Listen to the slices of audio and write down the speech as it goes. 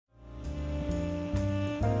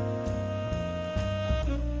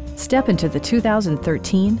Step into the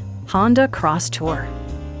 2013 Honda Crosstour.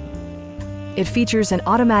 It features an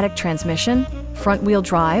automatic transmission, front-wheel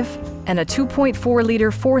drive, and a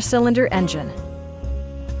 2.4-liter four-cylinder engine.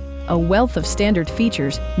 A wealth of standard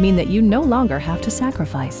features mean that you no longer have to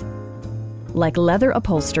sacrifice, like leather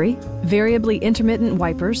upholstery, variably intermittent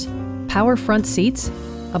wipers, power front seats,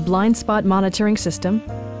 a blind spot monitoring system,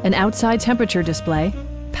 an outside temperature display,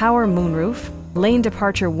 power moonroof, lane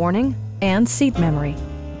departure warning, and seat memory.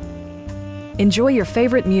 Enjoy your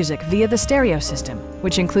favorite music via the stereo system,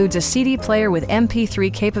 which includes a CD player with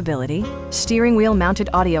MP3 capability, steering wheel mounted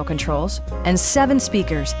audio controls, and 7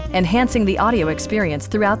 speakers, enhancing the audio experience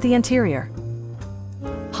throughout the interior.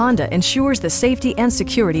 Honda ensures the safety and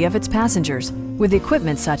security of its passengers with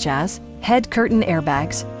equipment such as head curtain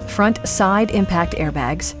airbags, front side impact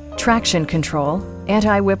airbags, traction control,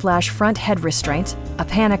 anti-whiplash front head restraints, a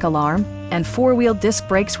panic alarm, and 4-wheel disc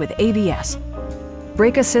brakes with ABS.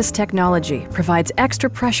 Brake Assist technology provides extra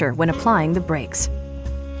pressure when applying the brakes.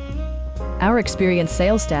 Our experienced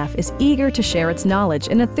sales staff is eager to share its knowledge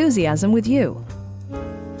and enthusiasm with you.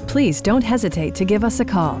 Please don't hesitate to give us a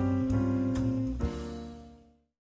call.